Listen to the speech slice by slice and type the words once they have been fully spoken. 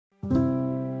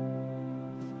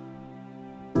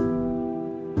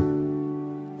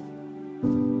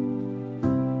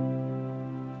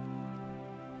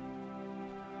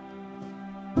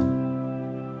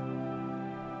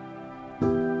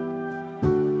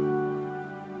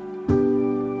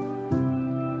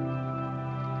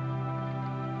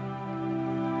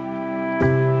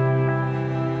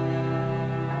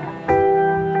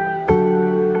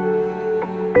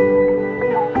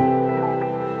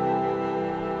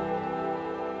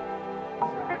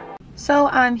So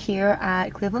I'm here at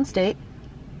Cleveland State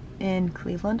in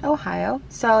Cleveland, Ohio.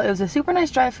 So it was a super nice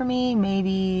drive for me,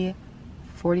 maybe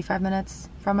 45 minutes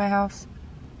from my house.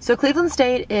 So Cleveland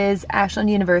State is Ashland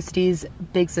University's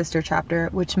big sister chapter,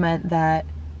 which meant that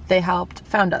they helped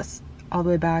found us all the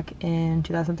way back in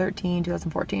 2013,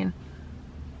 2014.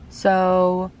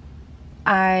 So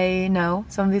I know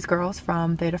some of these girls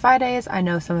from Theta Phi days. I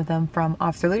know some of them from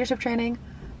officer leadership training.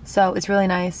 So it's really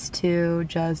nice to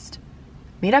just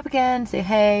meet up again, say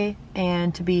hey,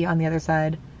 and to be on the other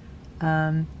side,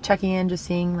 checking in, just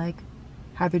seeing like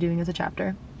how they're doing as a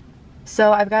chapter.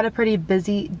 So I've got a pretty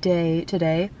busy day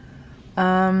today.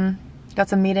 Got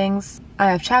some meetings. I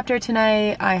have chapter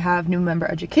tonight. I have new member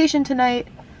education tonight.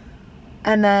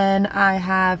 And then I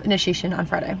have initiation on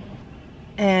Friday.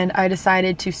 And I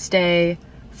decided to stay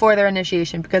for their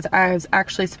initiation because I was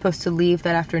actually supposed to leave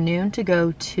that afternoon to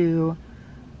go to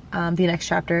the next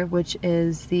chapter, which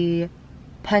is the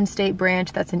Penn State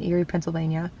branch that's in Erie,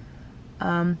 Pennsylvania.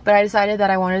 But I decided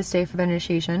that I wanted to stay for the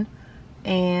initiation,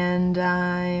 and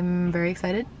I'm very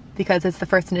excited because it's the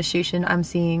first initiation I'm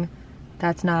seeing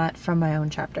that's not from my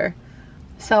own chapter.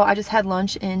 So I just had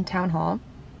lunch in town hall,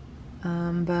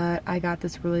 but I got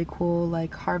this really cool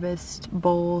like harvest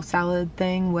bowl salad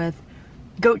thing with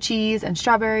goat cheese and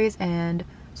strawberries and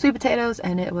sweet potatoes,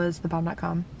 and it was the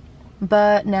bomb.com.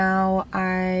 But now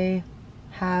I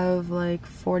have like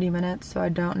 40 minutes, so I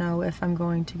don't know if I'm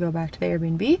going to go back to the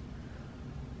Airbnb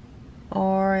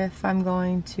or if I'm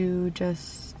going to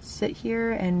just sit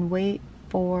here and wait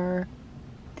for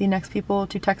the next people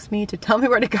to text me to tell me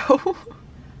where to go.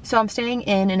 So I'm staying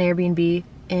in an Airbnb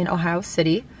in Ohio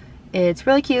City. It's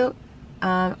really cute.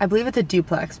 I believe it's a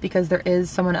duplex because there is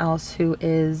someone else who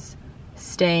is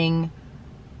staying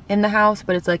in the house,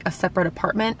 but it's like a separate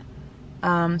apartment.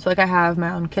 So like I have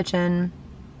my own kitchen,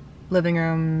 living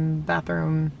room,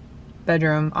 bathroom,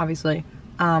 bedroom, obviously.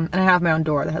 And I have my own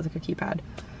door that has like a keypad.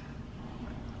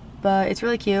 But it's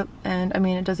really cute, and I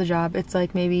mean, it does the job. It's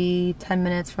like maybe 10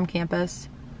 minutes from campus.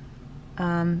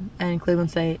 And Cleveland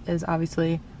State is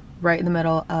obviously right in the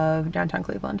middle of downtown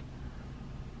Cleveland.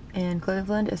 And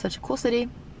Cleveland is such a cool city,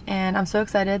 and I'm so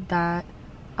excited that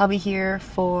I'll be here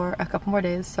for a couple more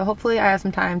days. So hopefully I have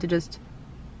some time to just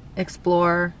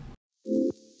explore.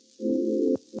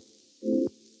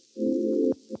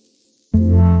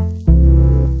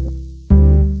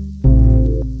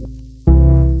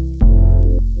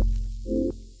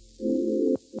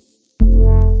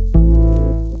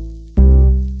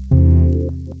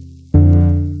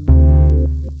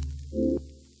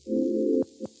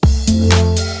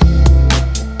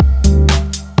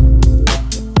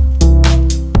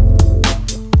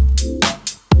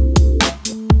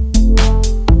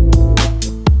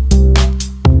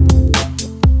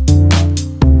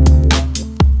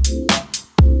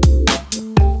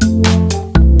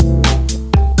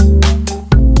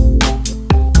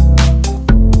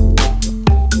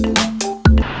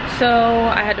 So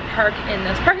I had to park in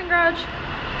this parking garage,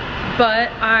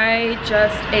 but I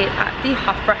just ate at the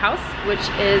Hofbräu House, which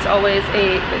is always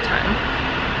a good time.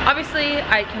 Obviously,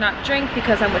 I cannot drink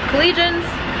because I'm with collegians.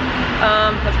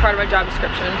 That's part of my job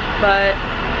description, but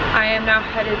I am now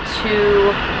headed to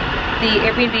the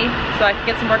Airbnb so I can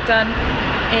get some work done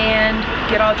and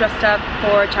get all dressed up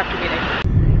for a chapter meeting.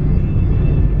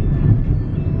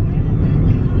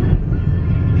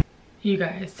 You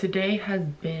guys, today has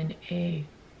been a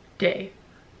day.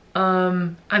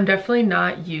 I'm definitely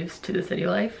not used to the city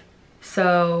life,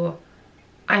 so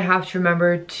I have to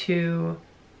remember to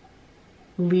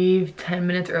leave 10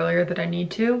 minutes earlier than I need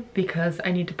to because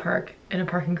I need to park in a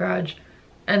parking garage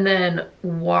and then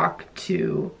walk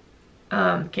to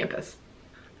campus.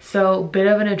 So bit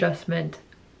of an adjustment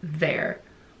there,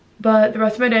 but the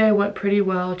rest of my day went pretty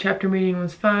well. Chapter meeting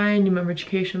was fine, new member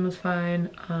education was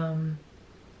fine, and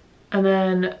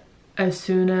then as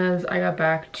soon as I got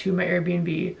back to my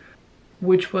Airbnb,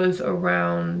 which was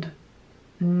around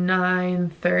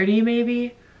 9:30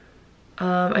 maybe,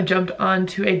 I jumped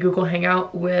onto a Google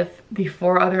Hangout with the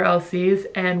 4 other LCs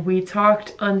and we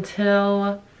talked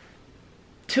until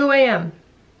 2 a.m.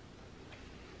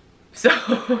 So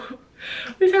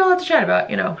we just had a lot to chat about,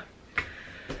 you know.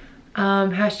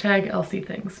 Hashtag LC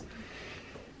things.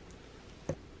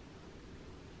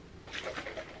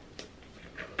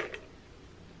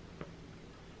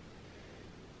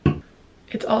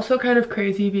 It's also kind of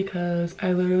crazy because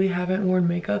I literally haven't worn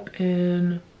makeup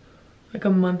in like a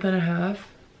month and a half,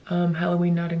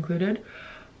 Halloween not included.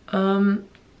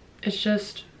 It's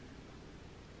just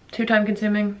too time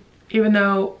consuming, even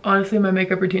though honestly my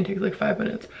makeup routine takes like 5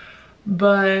 minutes.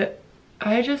 But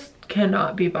I just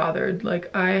cannot be bothered.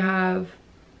 Like, I have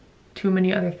too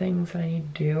many other things that I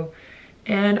need to do,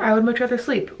 and I would much rather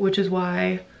sleep, which is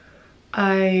why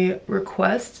I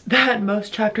request that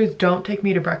most chapters don't take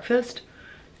me to breakfast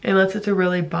unless it's a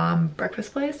really bomb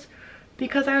breakfast place,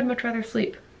 because I would much rather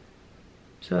sleep.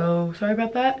 So sorry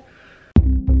about that.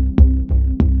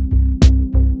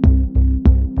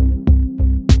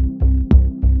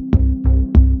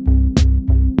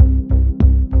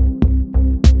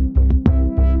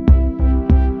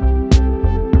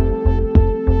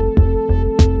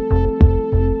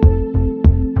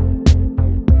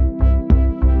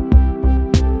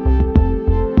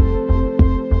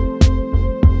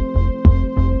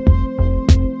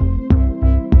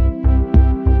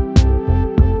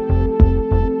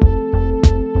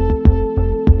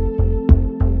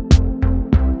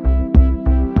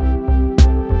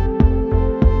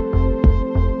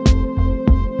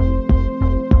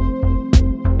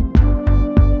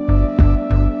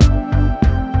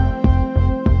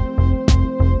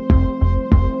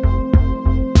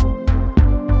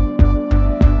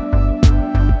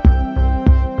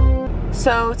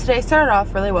 So today started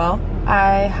off really well.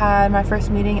 I had my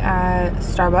first meeting at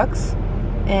Starbucks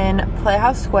in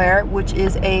Playhouse Square, which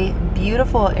is a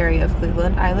beautiful area of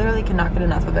Cleveland. I literally cannot get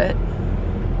enough of it.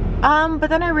 But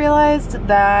then I realized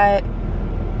that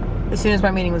as soon as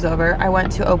my meeting was over, I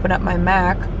went to open up my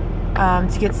Mac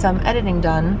to get some editing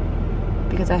done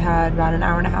because I had about an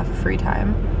hour and a half of free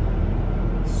time.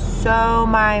 So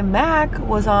my Mac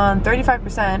was on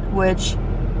 35%, which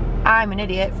I'm an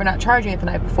idiot for not charging it the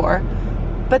night before.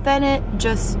 But then it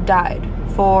just died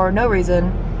for no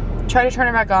reason. Tried to turn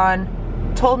it back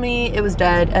on, told me it was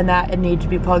dead and that it needed to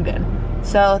be plugged in.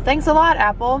 So thanks a lot,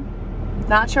 Apple.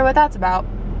 Not sure what that's about.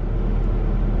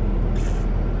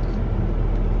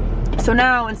 So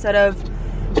now, instead of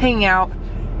hanging out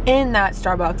in that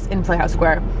Starbucks in Playhouse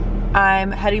Square,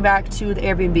 I'm heading back to the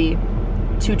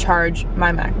Airbnb to charge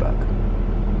my MacBook.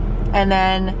 And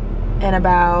then in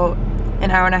about an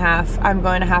hour and a half, I'm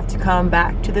going to have to come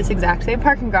back to this exact same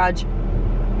parking garage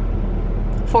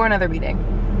for another meeting.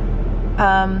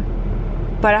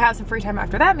 But I have some free time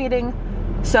after that meeting,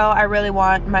 so I really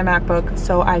want my MacBook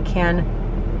so I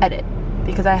can edit,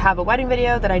 because I have a wedding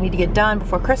video that I need to get done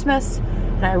before Christmas,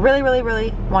 and I really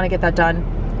want to get that done.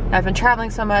 I've been traveling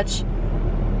so much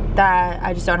that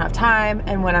I just don't have time,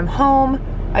 and when I'm home,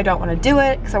 I don't want to do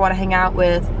it because I want to hang out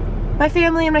with my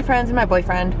family and my friends and my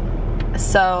boyfriend.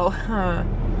 So,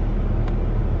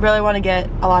 really want to get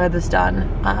a lot of this done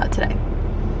today.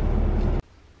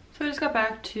 So I just got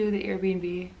back to the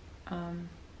Airbnb.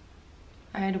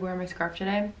 I had to wear my scarf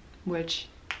today, which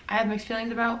I have mixed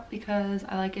feelings about because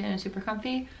I like it and it's super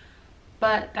comfy,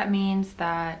 but that means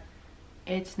that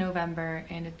it's November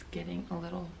and it's getting a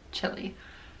little chilly.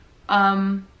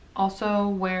 Also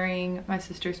wearing my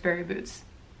sister's Sperry boots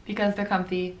because they're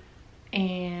comfy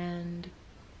and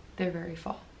they're very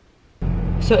fall.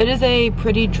 So it is a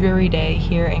pretty dreary day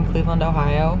here in Cleveland,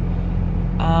 Ohio.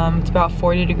 It's about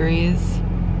 40 degrees.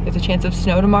 There's a chance of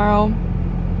snow tomorrow.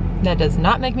 That does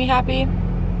not make me happy.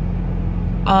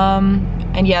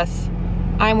 And yes,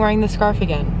 I'm wearing the scarf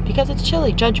again because it's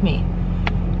chilly, judge me.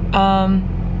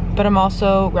 But I'm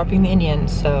also repping the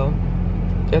Indians, so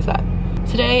there's that.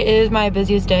 Today is my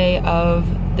busiest day of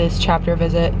this chapter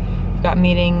visit. I've got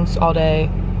meetings all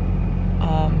day.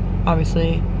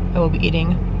 Obviously, I will be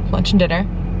eating lunch and dinner.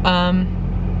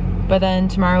 But then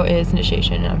tomorrow is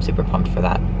initiation and I'm super pumped for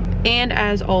that. And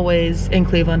as always in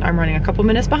Cleveland, I'm running a couple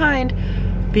minutes behind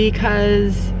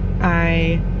because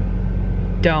I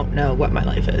don't know what my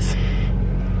life is.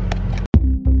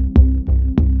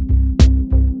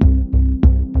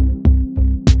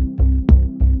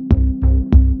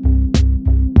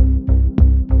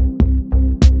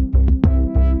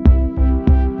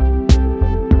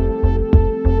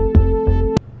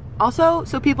 Also,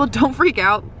 so people don't freak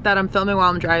out that I'm filming while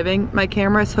I'm driving, my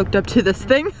camera is hooked up to this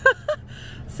thing.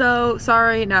 So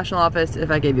sorry, National Office, if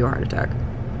I gave you a heart attack.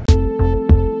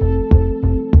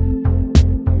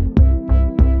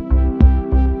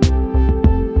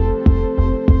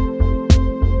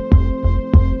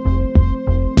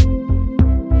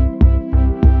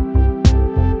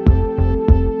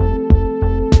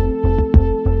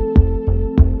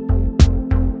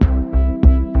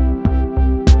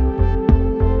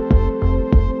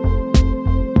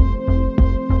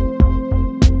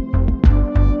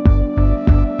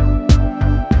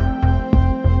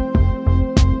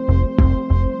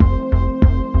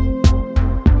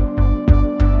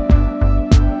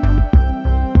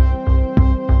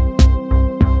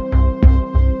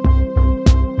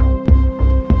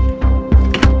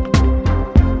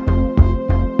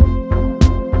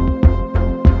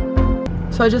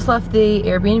 So I just left the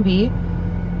Airbnb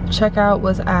Checkout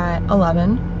was at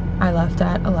 11. I left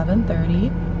at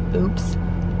 11:30. Oops.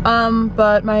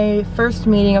 But my first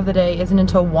meeting of the day isn't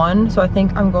until 1, so I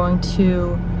think I'm going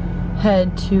to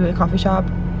head to a coffee shop,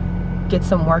 get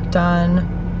some work done,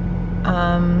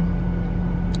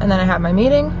 and then I have my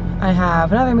meeting. I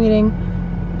have another meeting,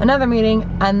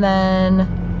 and then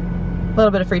a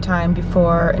little bit of free time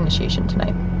before initiation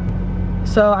tonight.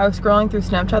 So I was scrolling through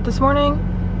Snapchat this morning,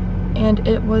 and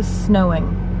it was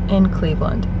snowing in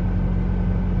Cleveland.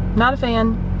 Not a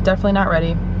fan, definitely not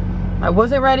ready. I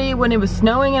wasn't ready when it was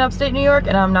snowing in upstate New York,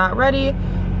 and I'm not ready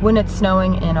when it's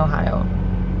snowing in Ohio.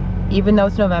 Even though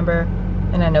it's November,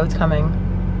 and I know it's coming.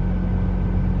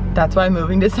 That's why I'm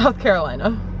moving to South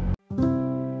Carolina.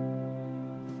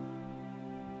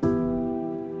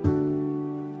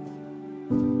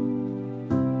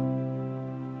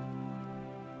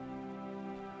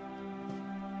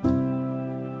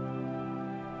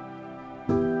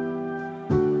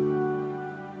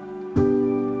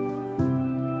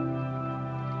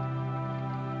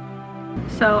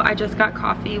 So I just got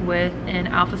coffee with an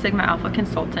Alpha Sigma Alpha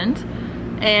consultant,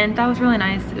 and that was really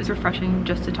nice. It was refreshing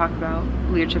just to talk about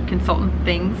leadership consultant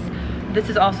things. This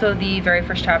is also the very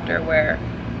first chapter where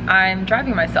I'm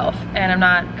driving myself, and I'm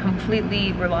not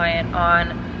completely reliant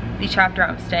on the chapter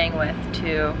I'm staying with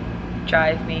to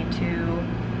drive me to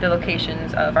the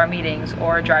locations of our meetings,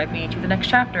 or drive me to the next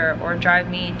chapter, or drive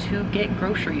me to get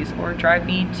groceries, or drive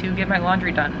me to get my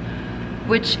laundry done,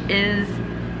 which is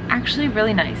actually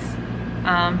really nice.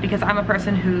 Because I'm a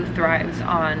person who thrives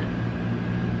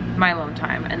on my alone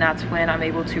time, and that's when I'm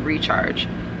able to recharge.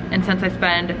 And since I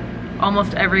spend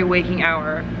almost every waking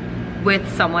hour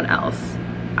with someone else,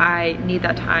 I need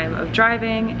that time of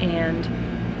driving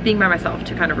and being by myself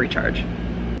to kind of recharge.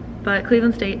 But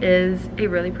Cleveland State is a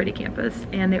really pretty campus,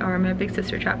 and they are my big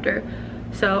sister chapter,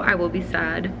 so I will be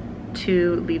sad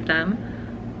to leave them.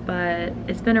 But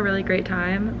it's been a really great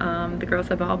time. The girls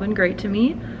have all been great to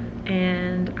me,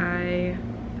 and I,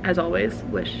 as always,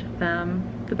 wish them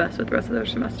the best with the rest of their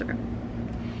semester.